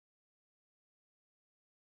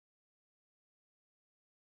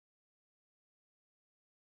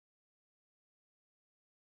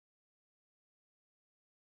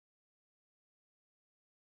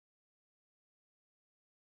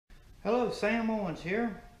Hello, Sam Owens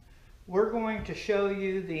here. We're going to show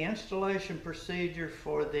you the installation procedure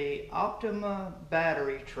for the Optima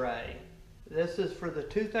battery tray. This is for the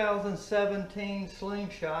 2017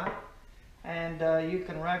 Slingshot, and you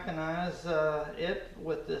can recognize it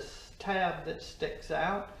with this tab that sticks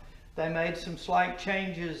out. They made some slight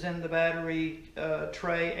changes in the battery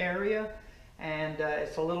tray area, and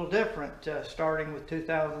it's a little different starting with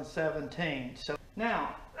 2017. So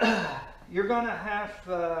now you're going to have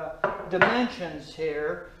dimensions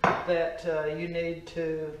here that you need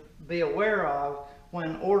to be aware of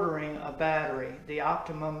when ordering a battery. The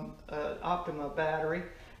Optima battery,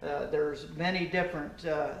 there's many different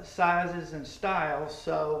sizes and styles,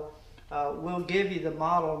 so we'll give you the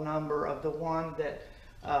model number of the one that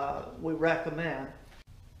we recommend.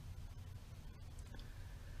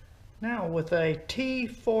 Now, with a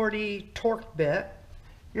T40 torque bit,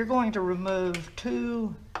 you're going to remove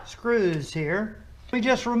two screws here. We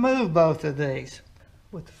just remove both of these.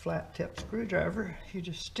 With the flat tip screwdriver, you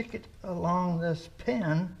just stick it along this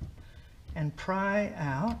pin and pry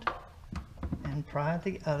out, and pry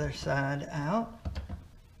the other side out.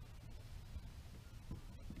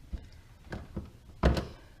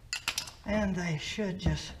 And they should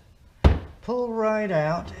just pull right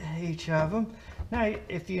out, each of them. Now,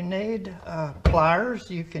 if you need pliers,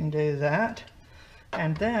 you can do that.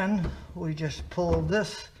 And then we just pull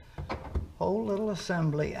this whole little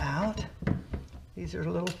assembly out. These are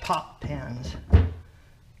little pop pins.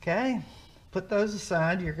 Okay, put those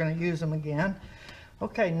aside. You're going to use them again.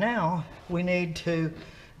 Okay, now we need to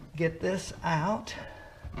get this out.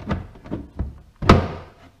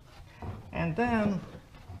 And then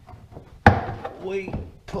we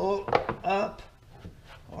pull up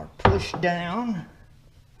or push down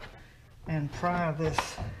and pry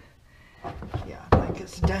this. Yeah, I think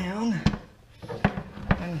it's down.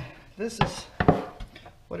 And this is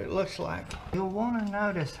what it looks like. You'll want to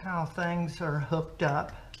notice how things are hooked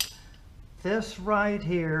up. This right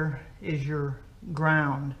here is your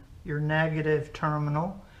ground, your negative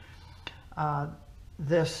terminal.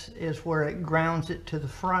 This is where it grounds it to the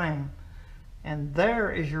frame. And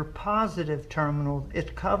there is your positive terminal.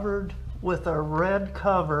 It's covered with a red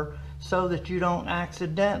cover so that you don't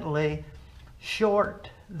accidentally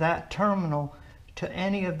short that terminal to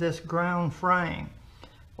any of this ground frame.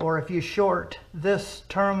 Or if you short this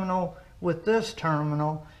terminal with this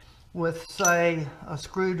terminal with, say, a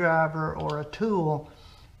screwdriver or a tool,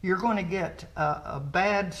 you're going to get a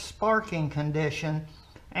bad sparking condition,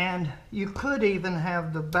 and you could even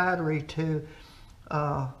have the battery to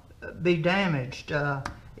be damaged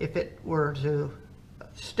if it were to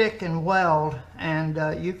stick and weld, and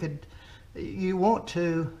you want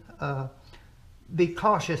to be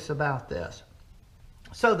cautious about this.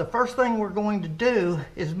 So the first thing we're going to do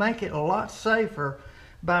is make it a lot safer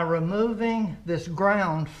by removing this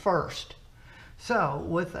ground first. So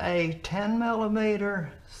with a 10mm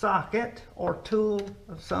socket or tool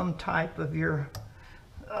of some type of your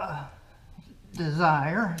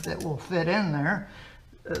desire that will fit in there,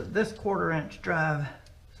 this 1/4" drive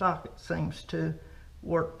socket seems to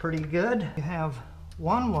work pretty good. You have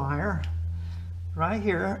one wire right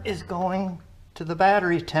here is going to the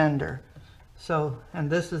battery tender. So, and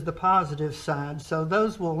this is the positive side, so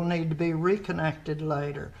those will need to be reconnected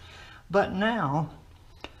later. But now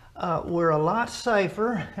we're a lot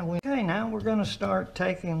safer, and okay, now we're going to start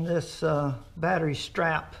taking this battery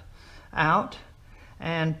strap out,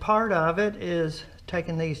 and part of it is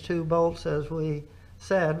taking these two bolts, as we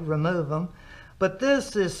said, remove them. But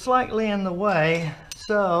this is slightly in the way,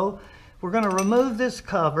 so we're going to remove this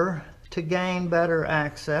cover to gain better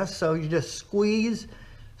access. So you just squeeze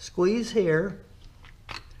here,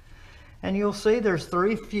 and you'll see there's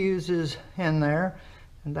 3 fuses in there,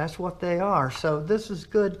 and that's what they are. So this is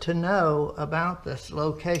good to know about this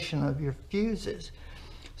location of your fuses.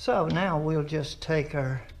 So now we'll just take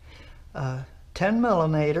our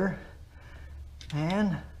 10mm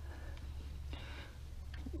and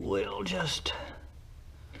we'll just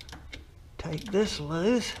take this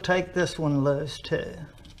loose. Take this one loose too.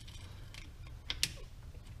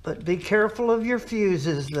 But be careful of your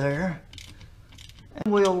fuses there.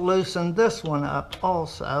 And we'll loosen this one up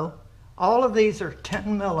also. All of these are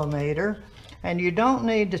 10mm, and you don't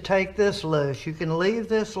need to take this loose. You can leave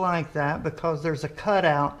this like that because there's a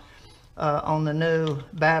cutout on the new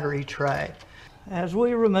battery tray. As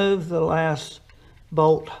we remove the last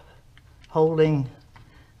bolt holding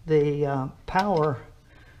the power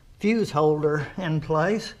fuse holder in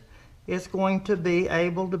place, it's going to be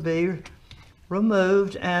able to be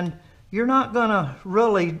removed, and you're not going to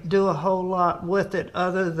really do a whole lot with it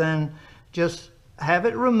other than just have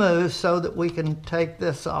it removed so that we can take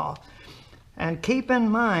this off. And keep in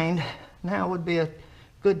mind, now would be a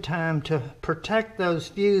good time to protect those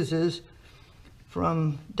fuses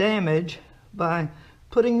from damage by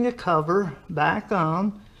putting the cover back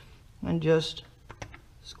on and just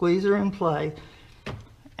squeeze her in place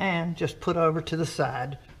and just put over to the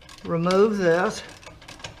side. Remove this.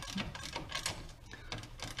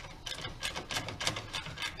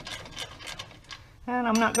 And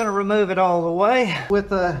I'm not going to remove it all the way.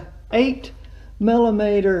 With a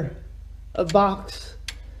 8mm box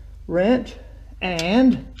wrench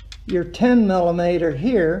and your 10mm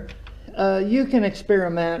here, you can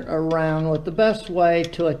experiment around with the best way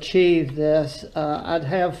to achieve this. I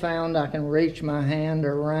have found I can reach my hand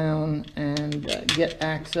around and get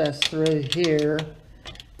access through here.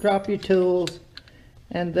 Drop your tools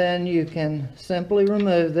and then you can simply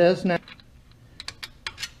remove this now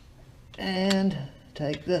and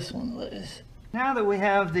take this one loose. Now that we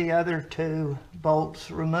have the other two bolts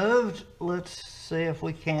removed, let's see if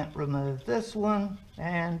we can't remove this one.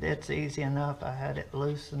 And it's easy enough. I had it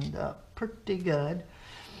loosened up pretty good.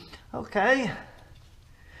 Okay,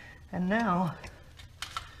 and now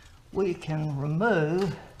we can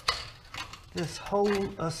remove this whole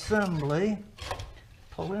assembly,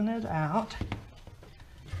 pulling it out.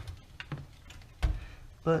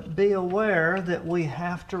 But be aware that we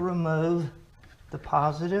have to remove the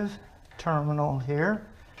positive terminal here.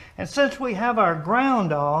 And since we have our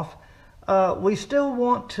ground off, we still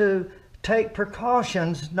want to take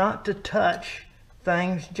precautions not to touch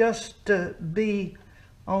things, just to be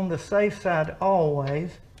on the safe side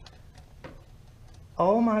always.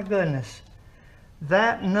 Oh my goodness,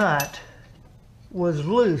 that nut was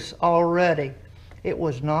loose already. It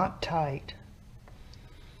was not tight.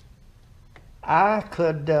 I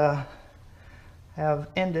could have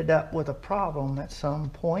ended up with a problem at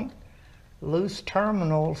some point. Loose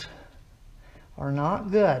terminals are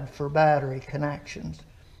not good for battery connections.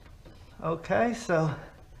 Okay, so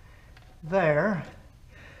there,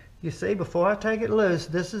 you see, before I take it loose,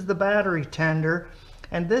 this is the battery tender,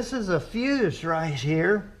 and this is a fuse right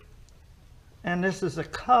here, and this is a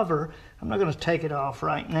cover. I'm not going to take it off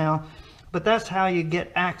right now, but that's how you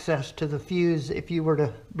get access to the fuse if you were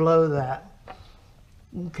to blow that.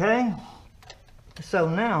 Okay, so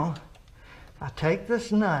now I take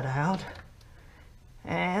this nut out,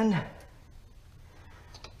 and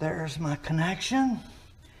there's my connection.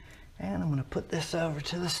 And I'm going to put this over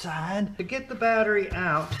to the side. To get the battery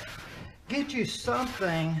out, get you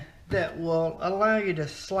something that will allow you to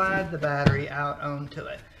slide the battery out onto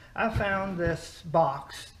it. I found this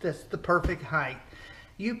box that's the perfect height.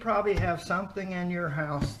 You probably have something in your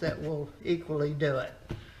house that will equally do it.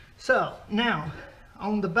 So now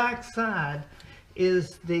on the back side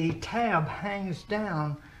is the tab hangs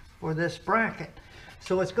down for this bracket.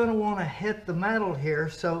 So it's going to want to hit the metal here.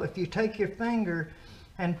 So if you take your finger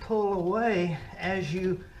and pull away as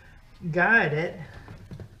you guide it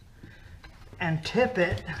and tip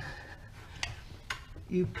it,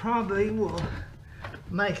 you probably will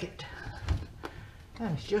make it.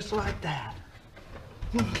 And it's just like that.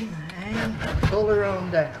 And pull her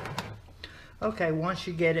on down. Okay, once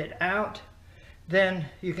you get it out, then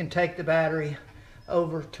you can take the battery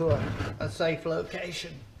over to a safe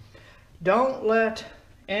location. Don't let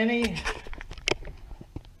any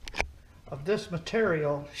of this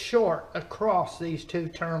material short across these two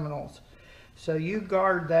terminals. So you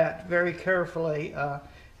guard that very carefully,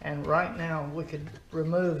 and right now we could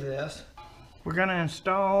remove this. We're going to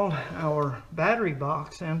install our battery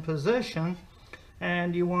box in position,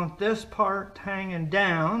 and you want this part hanging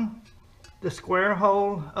down, the square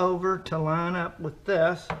hole over to line up with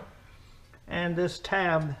this, and this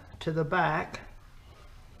tab to the back.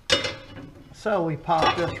 So we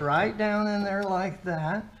pop this right down in there like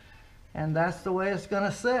that, and that's the way it's going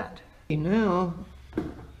to sit. Now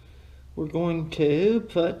we're going to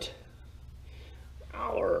put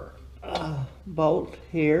our bolt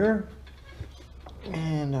here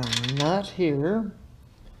and a nut here,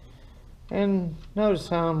 and notice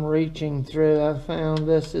how I'm reaching through. I found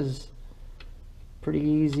this is a pretty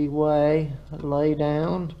easy way to lay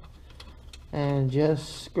down and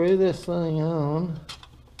just screw this thing on.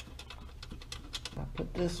 I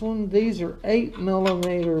put this one, these are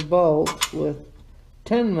 8mm bolts with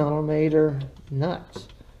 10mm nuts,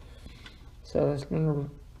 so it's going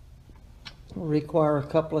to require a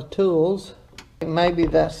couple of tools. Maybe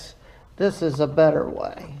this is a better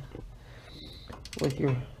way with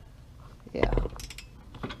your, yeah.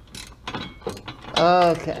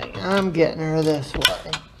 Okay, I'm getting her this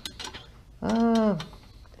way.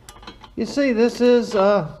 You see, this is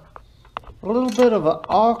a little bit of an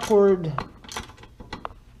awkward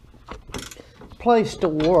place to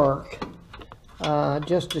work.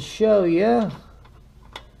 Just to show you.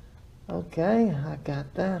 Okay, I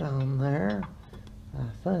got that on there, I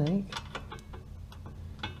think.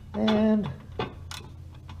 And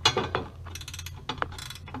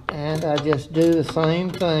I just do the same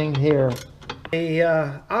thing here. The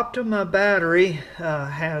Optima battery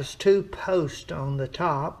has 2 posts on the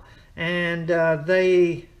top, and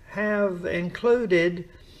they have included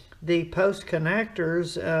the post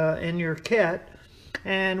connectors in your kit.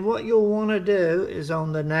 And what you'll want to do is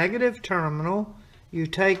on the negative terminal, you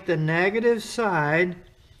take the negative side,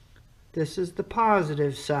 this is the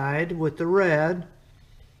positive side with the red,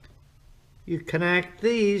 you connect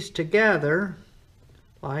these together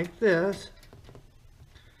like this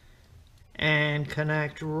and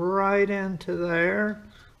connect right into there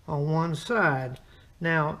on one side.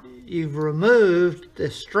 Now you've removed the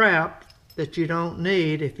strap that you don't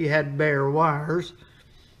need if you had bare wires,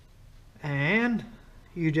 and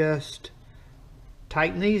you just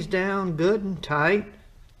tighten these down good and tight.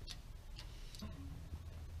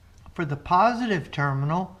 For the positive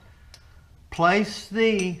terminal, place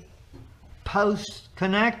the post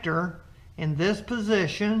connector in this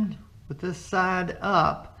position with this side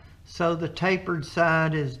up, so the tapered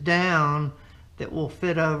side is down, that will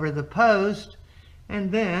fit over the post,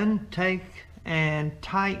 and then take and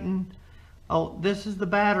tighten. Oh, this is the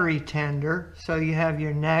battery tender, so you have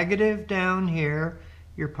your negative down here,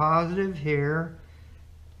 your positive here,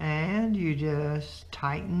 and you just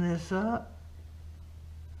tighten this up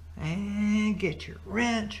and get your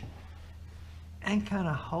wrench and kind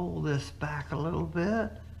of hold this back a little bit.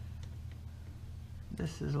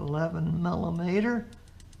 This is 11 millimeter,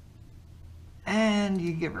 and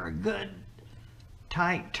you give her a good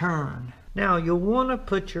tight turn. Now you'll want to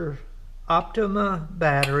put your Optima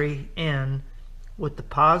battery in with the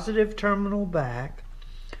positive terminal back,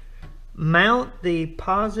 mount the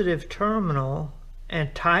positive terminal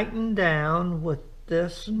and tighten down with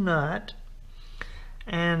this nut,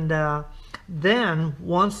 and then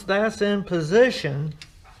once that's in position,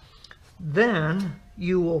 then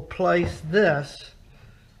you will place this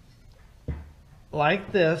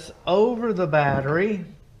like this over the battery,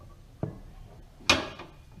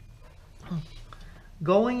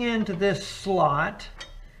 going into this slot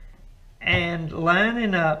and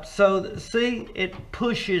lining up so that, see, it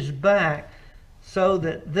pushes back so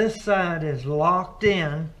that this side is locked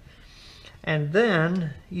in, and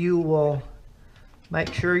then you will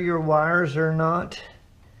make sure your wires are not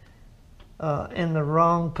in the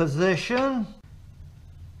wrong position.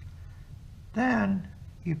 Then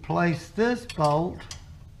you place this bolt.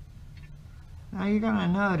 Now you're going to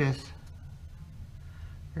notice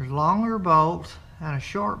there's longer bolts and a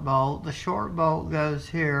short bolt. The short bolt goes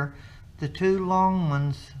here. The 2 long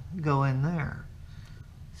ones go in there.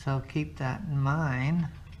 So keep that in mind.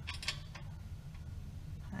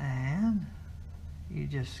 And you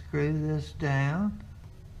just screw this down.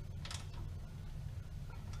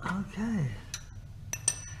 Okay.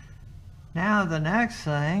 Now the next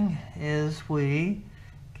thing is we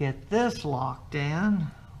get this locked in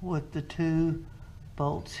with the 2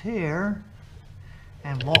 bolts here.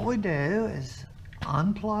 And what we do is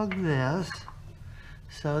unplug this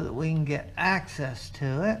so that we can get access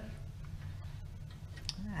to it.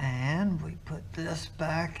 And we put this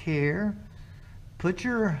back here. Put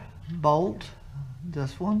your bolt,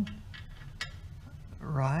 this one,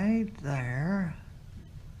 right there.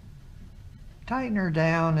 Tighten her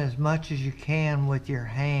down as much as you can with your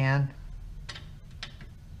hand.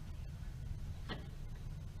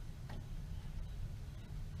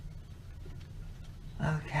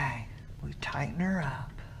 Okay, we tighten her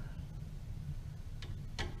up.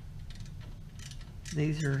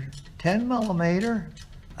 These are 10 millimeter.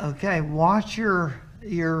 Okay, watch your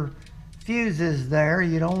fuses there.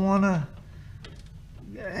 You don't want to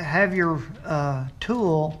have your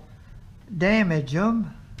tool damage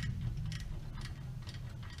them.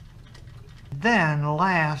 Then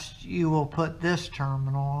last, you will put this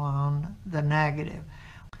terminal on the negative.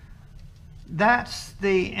 That's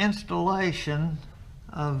the installation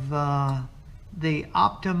of the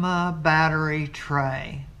Optima battery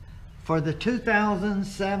tray for the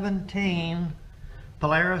 2017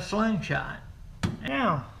 Polaris Slingshot.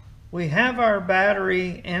 Now, we have our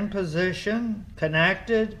battery in position,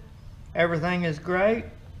 connected, everything is great.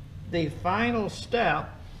 The final step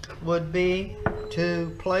would be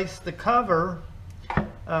to place the cover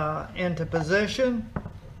into position.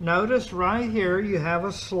 Notice right here you have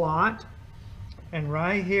a slot, and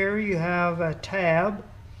right here you have a tab,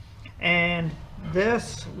 and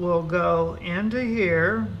this will go into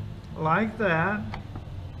here like that,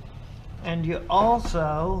 and you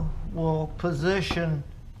also will position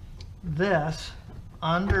this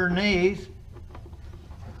underneath.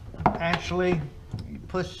 Actually, you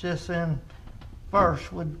push this in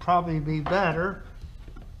first would probably be better,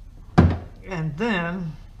 and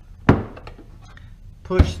then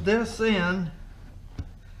push this in.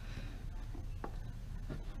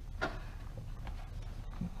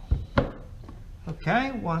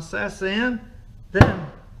 Okay, once that's in, then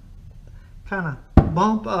kind of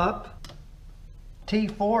bump up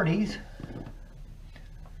T40s,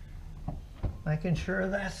 making sure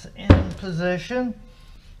that's in position,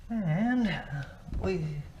 and we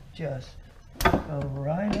just go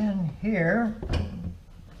right in here.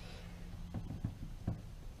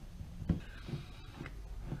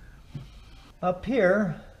 Up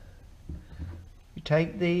here, you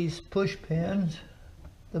take these push pins,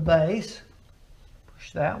 the base,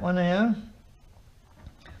 push that one in,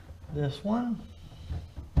 this one,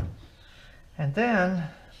 and then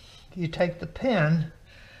you take the pin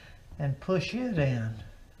and push it in,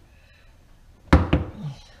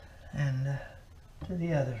 and to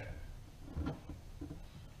the other,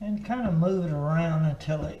 and kind of move it around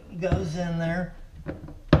until it goes in there,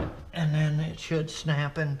 and then it should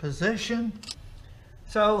snap in position.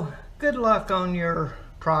 So good luck on your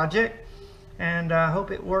project, and I hope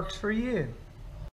it works for you.